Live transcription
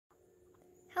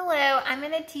Hello, I'm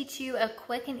going to teach you a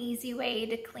quick and easy way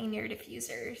to clean your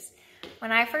diffusers.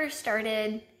 When I first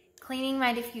started, cleaning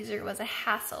my diffuser was a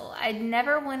hassle. I'd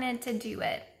never wanted to do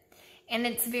it. And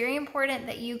it's very important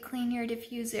that you clean your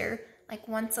diffuser like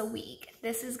once a week.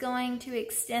 This is going to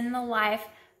extend the life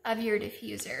of your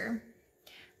diffuser.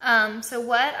 So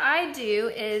what I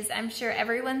do is, I'm sure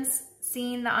everyone's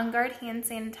seen the On Guard hand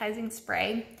sanitizing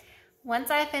spray. Once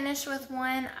I finish with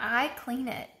one, I clean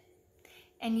it.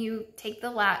 And you take the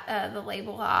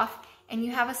label off and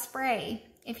you have a spray.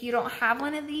 If you don't have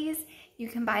one of these, you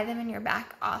can buy them in your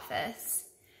back office.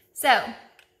 So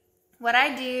what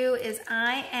I do is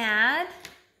I add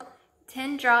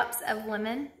 10 drops of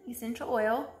lemon essential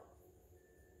oil.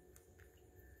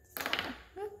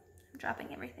 I'm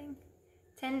dropping everything.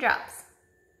 10 drops.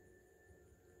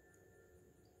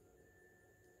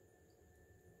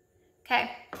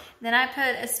 Okay, then I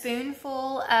put a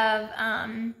spoonful of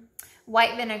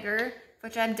white vinegar,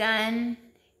 which I've done,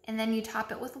 and then you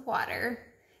top it with water.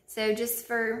 So just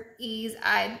for ease,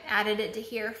 I added it to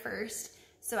here first.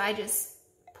 So I just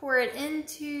pour it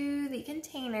into the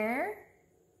container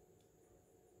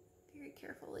very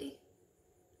carefully.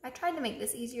 I tried to make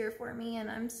this easier for me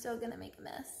and I'm still gonna make a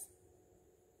mess.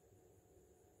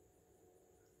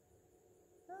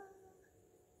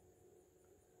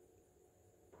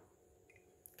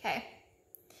 Okay.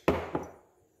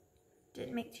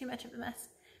 Didn't make too much of a mess.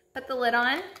 Put the lid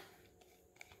on,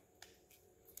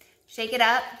 shake it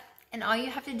up, and all you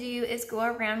have to do is go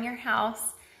around your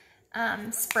house,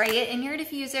 spray it in your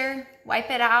diffuser,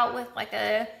 wipe it out with like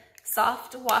a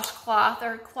soft washcloth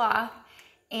or cloth,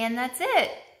 and that's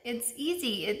it. It's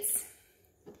easy. It's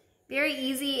very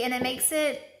easy, and it makes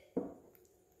it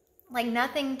like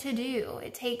nothing to do.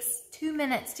 It takes 2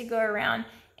 minutes to go around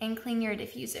and clean your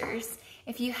diffusers.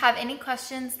 If you have any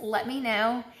questions, let me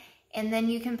know. And then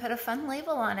you can put a fun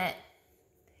label on it.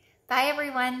 Bye,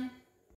 everyone.